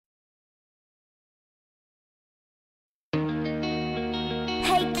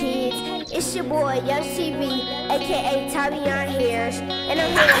It's your boy, Young TV, aka Tavion Harris, and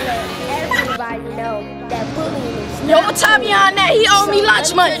I'm here to let everybody know that bullying is Yo, what Tavion that? He owe me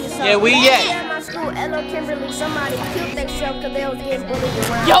lunch money. Yeah, where he at? At my school, Ella Kimberly, somebody killed themselves because they was getting bullied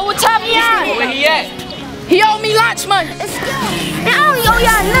around. Yo, what Tavion? Where he at? He owe me lunch money. Let's go. Man, I don't owe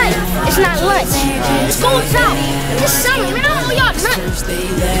y'all nothing. It's not lunch. School's out. It's summer, man. I don't owe y'all nothing.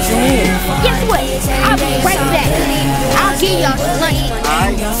 Guess what? I'll be right back. I'll give y'all some lunch money.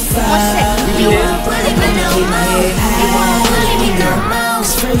 Alright. 1 second. You won't bully me no more. You won't bully me no more.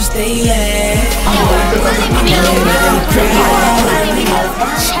 First they laugh. You won't bully me no more. You won't bully me no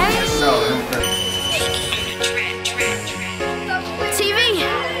more. TV.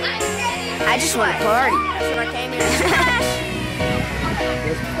 I just want to party. That's what I came here.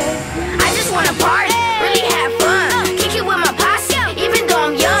 I just want to party.